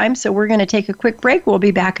break time, so we're going to take a quick break. We'll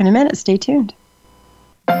be back in a minute. Stay tuned.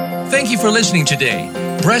 Thank you for listening today.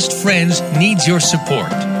 Breast Friends needs your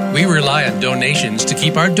support. We rely on donations to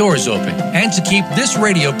keep our doors open and to keep this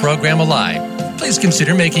radio program alive. Please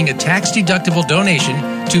consider making a tax-deductible donation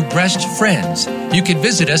to Breast Friends. You can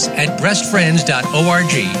visit us at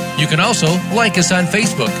breastfriends.org. You can also like us on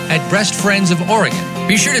Facebook at Breast Friends of Oregon.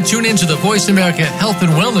 Be sure to tune in to the Voice America Health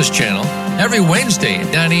and Wellness channel every Wednesday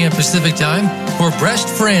at 9 a.m. Pacific Time for Breast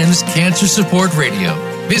Friends Cancer Support Radio.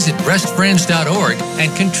 Visit breastfriends.org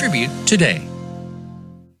and contribute today.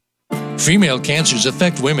 Female cancers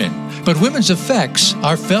affect women, but women's effects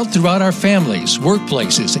are felt throughout our families,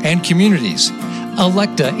 workplaces, and communities.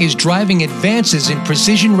 Elekta is driving advances in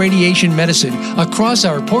precision radiation medicine across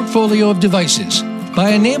our portfolio of devices. By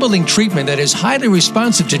enabling treatment that is highly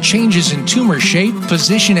responsive to changes in tumor shape,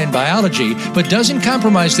 position, and biology, but doesn't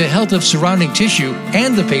compromise the health of surrounding tissue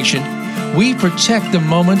and the patient, we protect the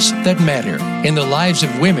moments that matter in the lives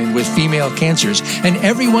of women with female cancers and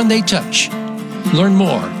everyone they touch. Learn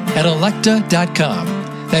more at Elekta.com.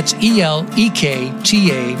 That's ELEKTA.com.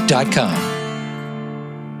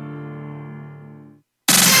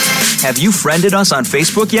 Have you friended us on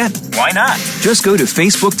Facebook yet? Why not? Just go to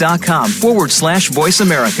facebook.com/Voice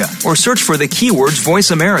America or search for the keywords Voice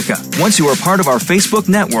America. Once you are part of our Facebook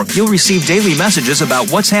network, you'll receive daily messages about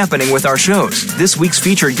what's happening with our shows, this week's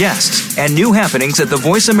featured guests, and new happenings at the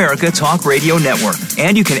Voice America Talk Radio Network.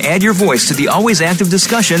 And you can add your voice to the always active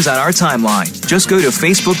discussions on our timeline. Just go to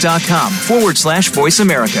facebook.com/Voice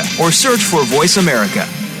America or search for Voice America.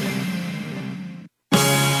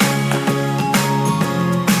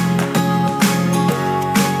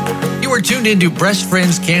 You are tuned into Breast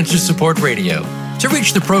Friends Cancer Support Radio. To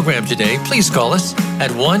reach the program today, please call us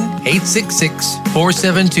at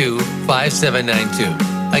 1-866-472-5792.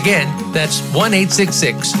 Again, that's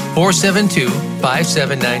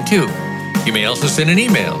 1-866-472-5792. You may also send an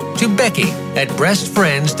email to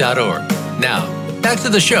Becky@breastfriends.org. Now, back to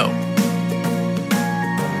the show.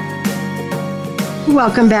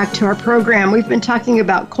 Welcome back to our program. We've been talking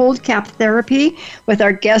about cold cap therapy with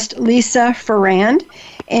our guest, Lisa Ferrand,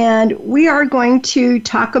 and we are going to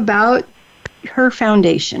talk about her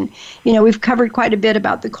foundation. You know, we've covered quite a bit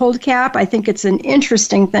about the cold cap. I think it's an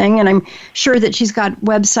interesting thing, and I'm sure that she's got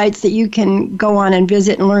websites that you can go on and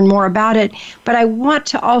visit and learn more about it. But I want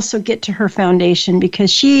to also get to her foundation because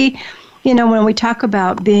she, you know, when we talk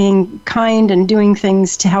about being kind and doing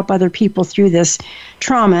things to help other people through this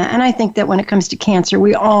trauma, and I think that when it comes to cancer,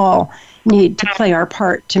 we all need to play our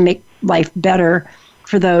part to make life better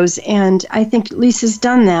for those. And I think Lisa's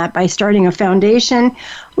done that by starting a foundation.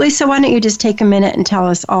 Lisa, why don't you just take a minute and tell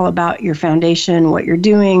us all about your foundation, what you're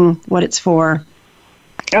doing, what it's for,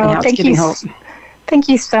 and how it's giving hope. Thank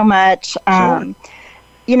you so much. Sure.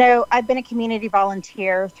 You know, I've been a community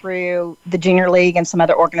volunteer through the Junior League and some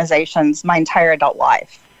other organizations my entire adult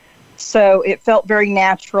life. So it felt very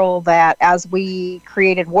natural that as we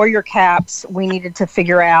created Warrior Caps, we needed to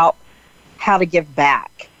figure out how to give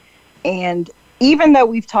back. And even though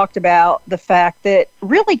we've talked about the fact that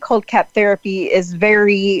really cold cap therapy is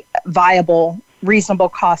very viable, reasonable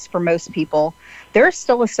cost for most people, there's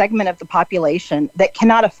still a segment of the population that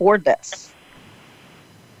cannot afford this.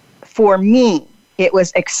 For me, it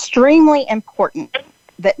was extremely important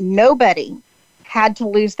that nobody had to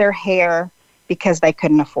lose their hair because they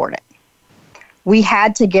couldn't afford it. We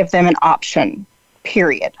had to give them an option,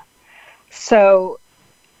 period. So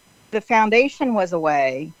the foundation was a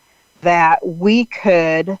way that we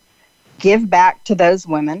could give back to those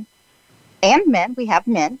women and men, we have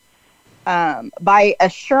men, by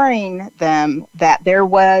assuring them that there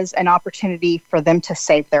was an opportunity for them to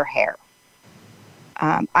save their hair.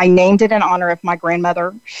 I named it in honor of my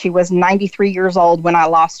grandmother. She was 93 years old when I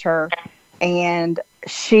lost her, and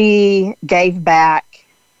she gave back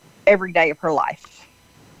every day of her life.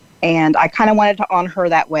 And I kind of wanted to honor her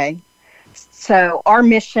that way. So our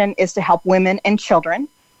mission is to help women and children,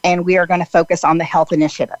 and we are going to focus on the health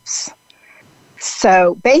initiatives.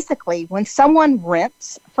 So basically, when someone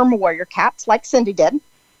rents from Warrior Caps, like Cindy did,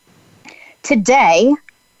 today,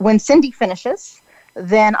 when Cindy finishes,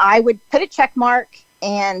 then I would put a check mark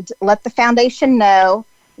and let the foundation know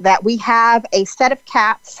that we have a set of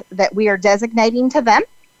caps that we are designating to them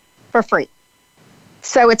for free.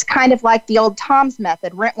 So it's kind of like the old Tom's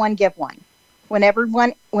method, rent one, give one.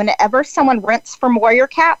 Whenever someone rents from Warrior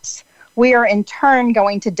Caps, we are in turn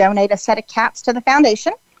going to donate a set of caps to the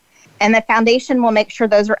foundation, and the foundation will make sure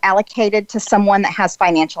those are allocated to someone that has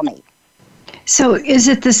financial need. So is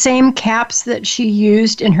it the same caps that she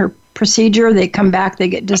used in her procedure? They come back, they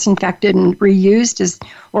get disinfected and reused,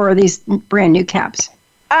 or are these brand new caps?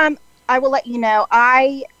 I will let you know.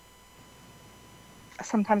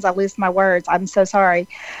 Sometimes I lose my words. I'm so sorry.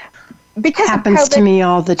 Because happens to me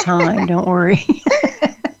all the time. Don't worry.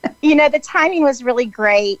 You know, the timing was really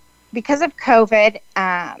great. Because of COVID,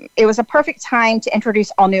 it was a perfect time to introduce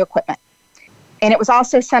all new equipment. And it was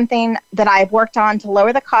also something that I've worked on to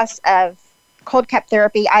lower the cost of cold cap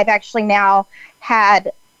therapy. I've actually now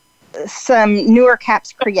had some newer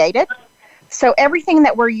caps created. So everything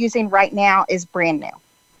that we're using right now is brand new.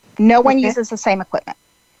 No one uses the same equipment.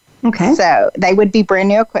 Okay. So they would be brand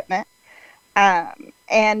new equipment.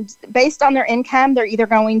 And based on their income, they're either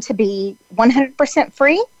going to be 100%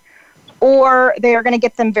 free or they are going to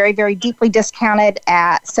get them very, very deeply discounted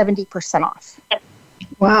at 70% off.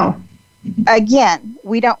 Wow. Again,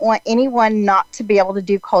 we don't want anyone not to be able to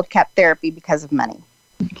do cold cap therapy because of money.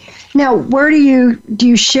 Now, where do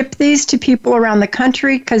you ship these to people around the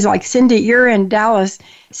country? Because like Cindy, you're in Dallas,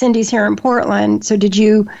 Cindy's here in Portland. So did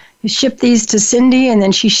you ship these to Cindy and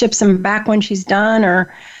then she ships them back when she's done?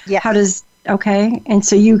 Or Yes. how does, okay. And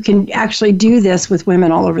so you can actually do this with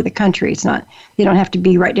women all over the country. It's not, you don't have to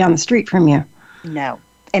be right down the street from you. No.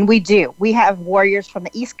 And we do. We have warriors from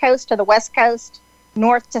the East Coast to the West Coast,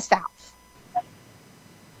 north to south.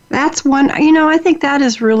 That's one, I think that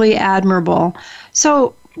is really admirable.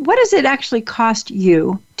 So what does it actually cost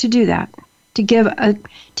you to do that? To give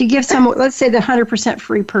someone, let's say the 100%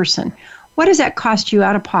 free person, what does that cost you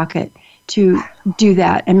out of pocket to do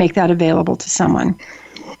that and make that available to someone?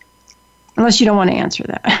 Unless you don't want to answer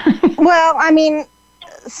that. Well, I mean,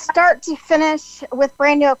 start to finish with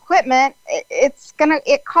brand new equipment,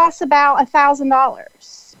 it costs about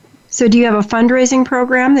 $1,000. So do you have a fundraising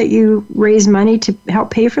program that you raise money to help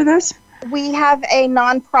pay for this? We have a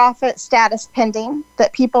nonprofit status pending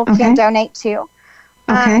that people can donate to.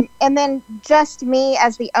 Okay. And then just me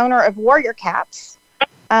as the owner of Warrior Caps,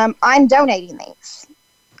 I'm donating these.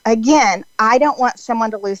 Again, I don't want someone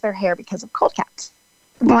to lose their hair because of cold caps.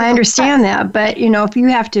 Well, I understand that, but if you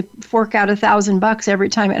have to fork out $1,000 every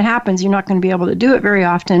time it happens, you're not going to be able to do it very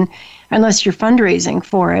often unless you're fundraising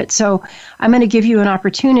for it. So I'm going to give you an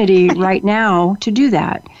opportunity right now to do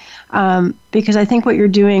that, because I think what you're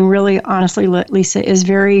doing really, honestly, Lisa, is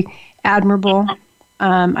very admirable.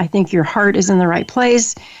 I think your heart is in the right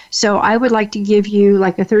place. So I would like to give you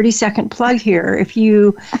like a 30-second plug here. If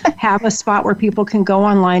you have a spot where people can go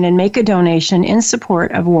online and make a donation in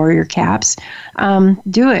support of Warrior Caps,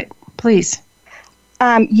 do it, please.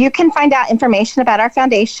 You can find out information about our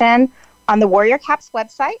foundation on the Warrior Caps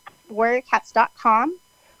website, warriorcaps.com,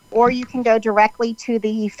 or you can go directly to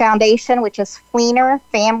the foundation, which is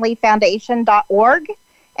FleenerFamilyFoundation.org.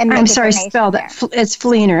 I'm sorry, spell that. It's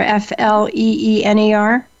Fleener,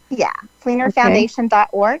 Fleener. Yeah,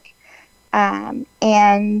 FleenerFoundation.org.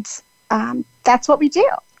 And that's what we do.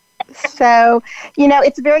 So,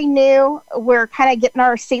 it's very new. We're kind of getting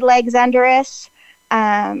our sea legs under us,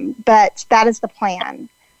 but that is the plan.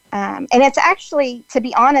 And it's actually, to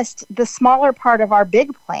be honest, the smaller part of our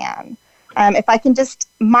big plan. If I can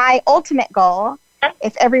my ultimate goal,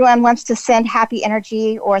 if everyone wants to send happy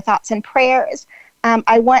energy or thoughts and prayers,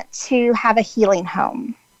 I want to have a healing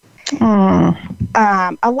home. A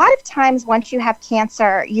lot of times once you have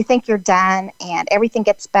cancer, you think you're done and everything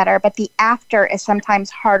gets better, but the after is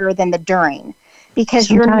sometimes harder than the during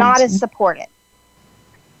because you're not as supported.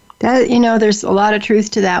 That, there's a lot of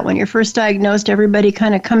truth to that. When you're first diagnosed, everybody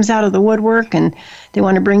kind of comes out of the woodwork and they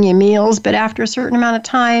want to bring you meals, but after a certain amount of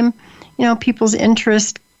time, people's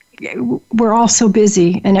interest, we're all so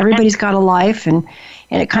busy and everybody's got a life and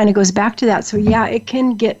it kind of goes back to that. So yeah, it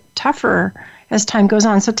can get tougher as time goes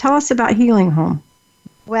on. So tell us about Healing Home.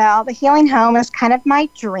 Well, the Healing Home is kind of my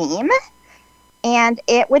dream, and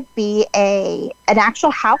it would be an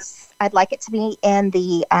actual house. I'd like it to be in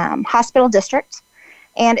the hospital district,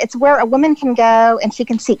 and it's where a woman can go and she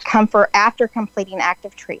can seek comfort after completing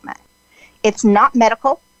active treatment. It's not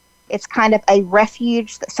medical. It's kind of a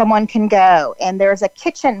refuge that someone can go, and there's a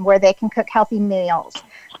kitchen where they can cook healthy meals.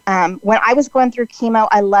 When I was going through chemo,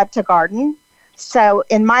 I loved to garden. So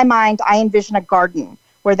in my mind, I envision a garden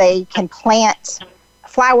where they can plant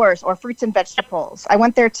flowers or fruits and vegetables. I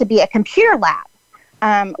want there to be a computer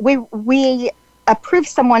lab. We approved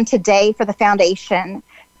someone today for the foundation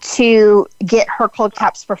to get her cold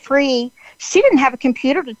caps for free. She didn't have a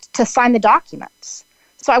computer to sign the documents.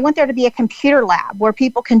 So I want there to be a computer lab where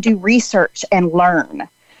people can do research and learn.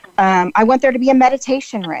 I want there to be a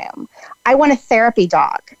meditation room. I want a therapy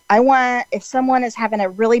dog. If someone is having a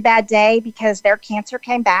really bad day because their cancer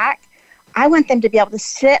came back, I want them to be able to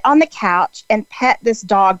sit on the couch and pet this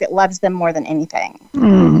dog that loves them more than anything.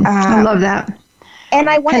 I love that. And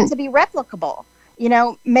I want it to be replicable.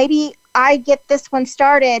 Maybe I get this one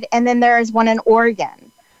started and then there is one in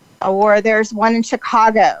Oregon or there's one in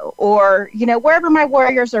Chicago or, wherever my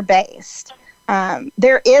warriors are based.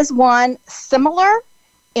 There is one similar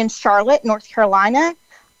in Charlotte, North Carolina.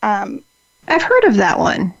 I've heard of that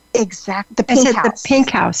one. Exactly. The Pink House. The Pink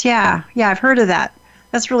House. Yeah, I've heard of that.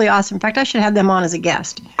 That's really awesome. In fact, I should have them on as a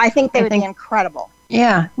guest. I think they would be incredible.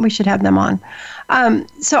 Yeah, we should have them on.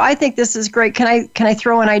 So I think this is great. Can I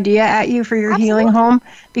throw an idea at you for your Healing Home?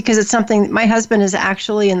 Because it's something my husband is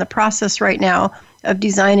actually in the process right now of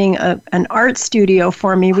designing an art studio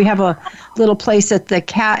for me. We have a little place at the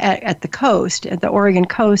coast, at the Oregon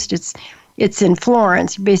coast. It's in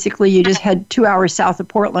Florence. Basically, you just head 2 hours south of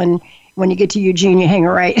Portland. When you get to Eugene, you hang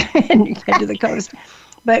a right and you head to the coast.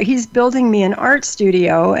 But he's building me an art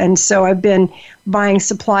studio, and so I've been buying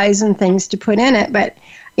supplies and things to put in it. But,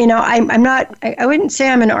 you know, I'm not, I wouldn't say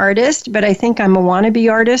I'm an artist, but I think I'm a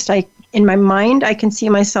wannabe artist. In my mind, I can see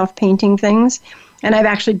myself painting things, and I've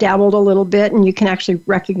actually dabbled a little bit, and you can actually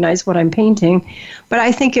recognize what I'm painting. But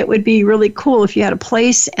I think it would be really cool if you had a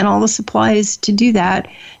place and all the supplies to do that,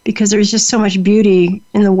 because there's just so much beauty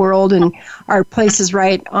in the world, and our place is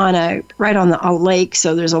right on a lake,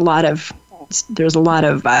 so there's a lot of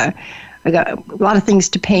I got a lot of things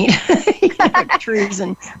to paint, trees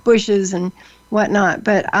and bushes and whatnot.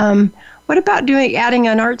 But what about adding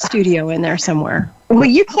an art studio in there somewhere? Well,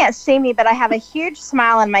 you can't see me, but I have a huge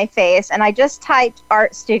smile on my face, and I just typed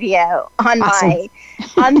art studio on Awesome.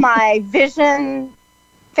 my Vision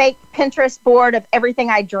fake Pinterest board of everything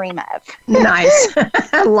I dream of. Nice.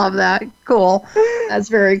 I love that. Cool. That's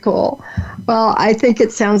very cool. Well, I think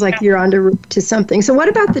it sounds like you're on to something. So what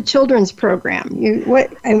about the children's program?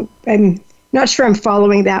 I'm not sure I'm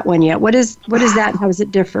following that one yet. What is that? How does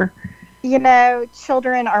it differ? You know,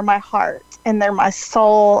 children are my heart, and they're my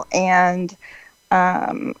soul, and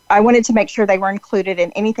I wanted to make sure they were included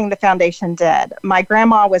in anything the foundation did. My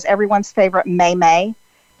grandma was everyone's favorite May,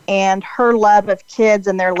 and her love of kids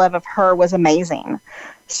and their love of her was amazing.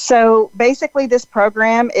 So basically this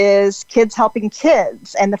program is kids helping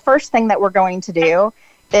kids. And the first thing that we're going to do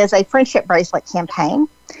is a friendship bracelet campaign.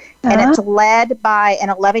 And it's led by an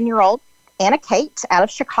 11-year-old, Anna Kate, out of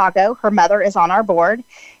Chicago. Her mother is on our board.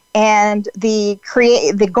 And the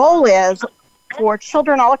goal is for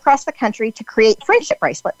children all across the country to create friendship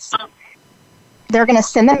bracelets. They're going to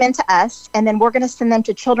send them in to us, and then we're going to send them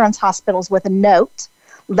to children's hospitals with a note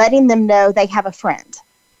letting them know they have a friend.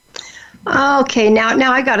 Okay,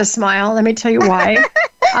 now I got a smile. Let me tell you why.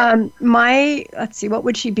 Let's see, what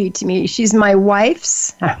would she be to me? She's my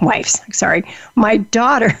my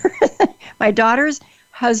daughter's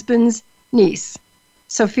husband's niece,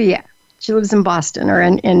 Sophia. She lives in Boston, or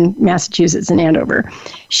in Massachusetts, in Andover.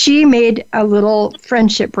 She made a little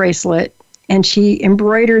friendship bracelet, and she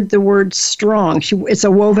embroidered the word strong. It's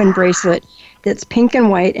a woven bracelet that's pink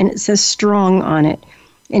and white, and it says strong on it.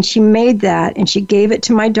 And she made that, and she gave it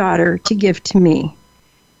to my daughter to give to me.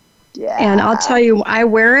 Yeah. And I'll tell you, I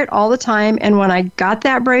wear it all the time, and when I got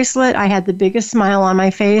that bracelet, I had the biggest smile on my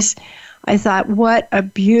face. I thought, what a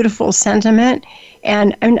beautiful sentiment.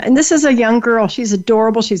 And this is a young girl. She's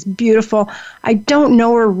adorable. She's beautiful. I don't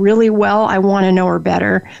know her really well. I want to know her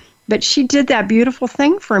better. But she did that beautiful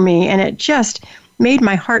thing for me, and it just made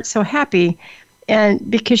my heart so happy. And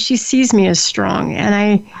because she sees me as strong,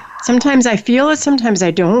 and sometimes I feel it, sometimes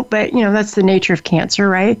I don't, but, you know, that's the nature of cancer,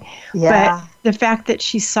 right? Yeah. But the fact that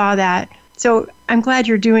she saw that, so I'm glad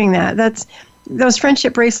you're doing that. Those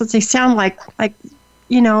friendship bracelets, they sound like,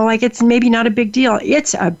 you know, like it's maybe not a big deal.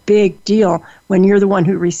 It's a big deal when you're the one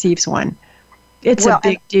who receives one. It's a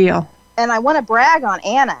big deal. And I want to brag on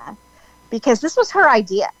Anna, because this was her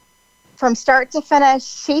idea. From start to finish,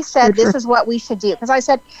 she said, this is what we should do. Because I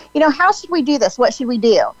said, you know, how should we do this? What should we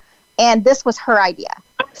do? And this was her idea.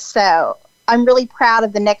 So I'm really proud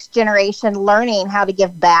of the next generation learning how to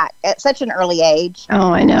give back at such an early age.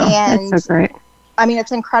 Oh, I know. And that's so great. I mean,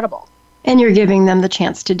 it's incredible. And you're giving them the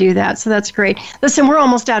chance to do that. So that's great. Listen, we're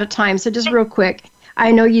almost out of time. So just real quick,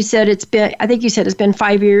 I know you said it's been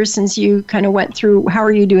 5 years since you kind of went through. How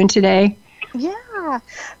are you doing today? Yeah.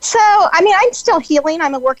 So, I mean, I'm still healing.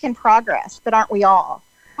 I'm a work in progress, but aren't we all?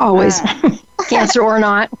 Always. Cancer or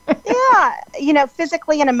not. Yeah. You know,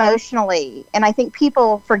 physically and emotionally. And I think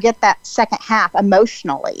people forget that second half,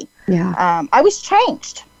 emotionally. Yeah. I was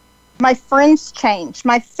changed. My friends changed.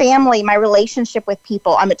 My family, my relationship with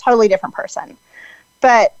people. I'm a totally different person.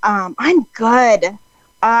 But I'm good.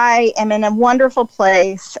 I am in a wonderful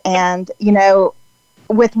place. And, you know,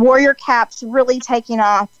 with Warrior Caps really taking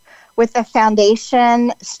off, with the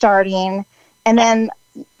foundation starting, and then,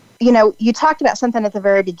 you know, you talked about something at the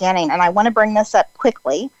very beginning, and I want to bring this up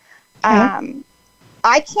quickly. I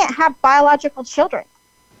can't have biological children.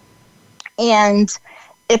 And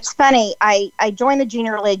it's funny, I joined the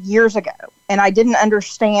Junior League years ago, and I didn't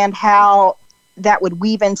understand how that would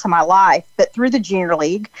weave into my life. But through the Junior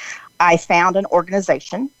League, I found an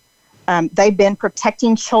organization. They've been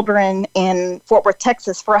protecting children in Fort Worth,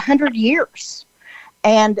 Texas for 100 years.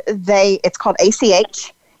 And it's called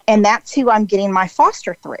ACH, and that's who I'm getting my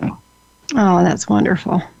foster through. Oh, that's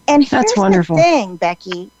wonderful. And here's the thing,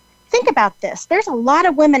 Becky. Think about this. There's a lot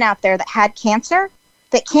of women out there that had cancer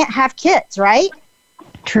that can't have kids, right?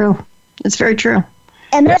 True. It's very true.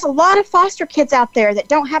 And there's a lot of foster kids out there that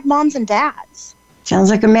don't have moms and dads. Sounds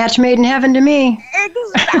like a match made in heaven to me.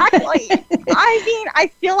 Exactly. I mean, I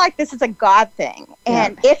feel like this is a God thing.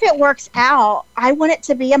 And if it works out, I want it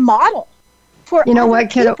to be a model for you know what,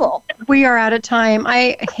 kiddo? people. We are out of time.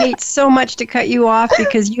 I hate so much to cut you off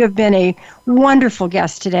because you have been a wonderful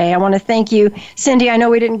guest today. I want to thank you. Cindy, I know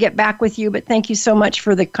we didn't get back with you, but thank you so much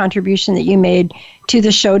for the contribution that you made to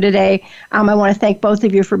the show today. I want to thank both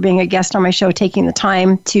of you for being a guest on my show, taking the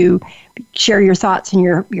time to share your thoughts and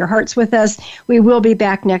your hearts with us. We will be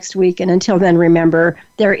back next week. And until then, remember,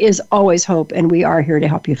 there is always hope, and we are here to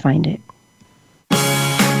help you find it.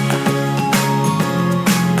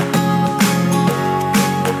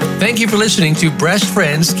 Thank you for listening to Breast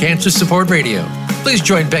Friends Cancer Support Radio. Please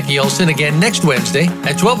join Becky Olson again next Wednesday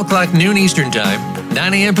at 12 o'clock noon Eastern Time,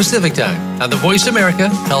 9 a.m. Pacific Time on the Voice America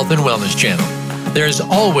Health and Wellness Channel. There is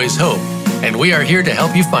always hope, and we are here to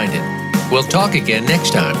help you find it. We'll talk again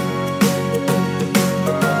next time.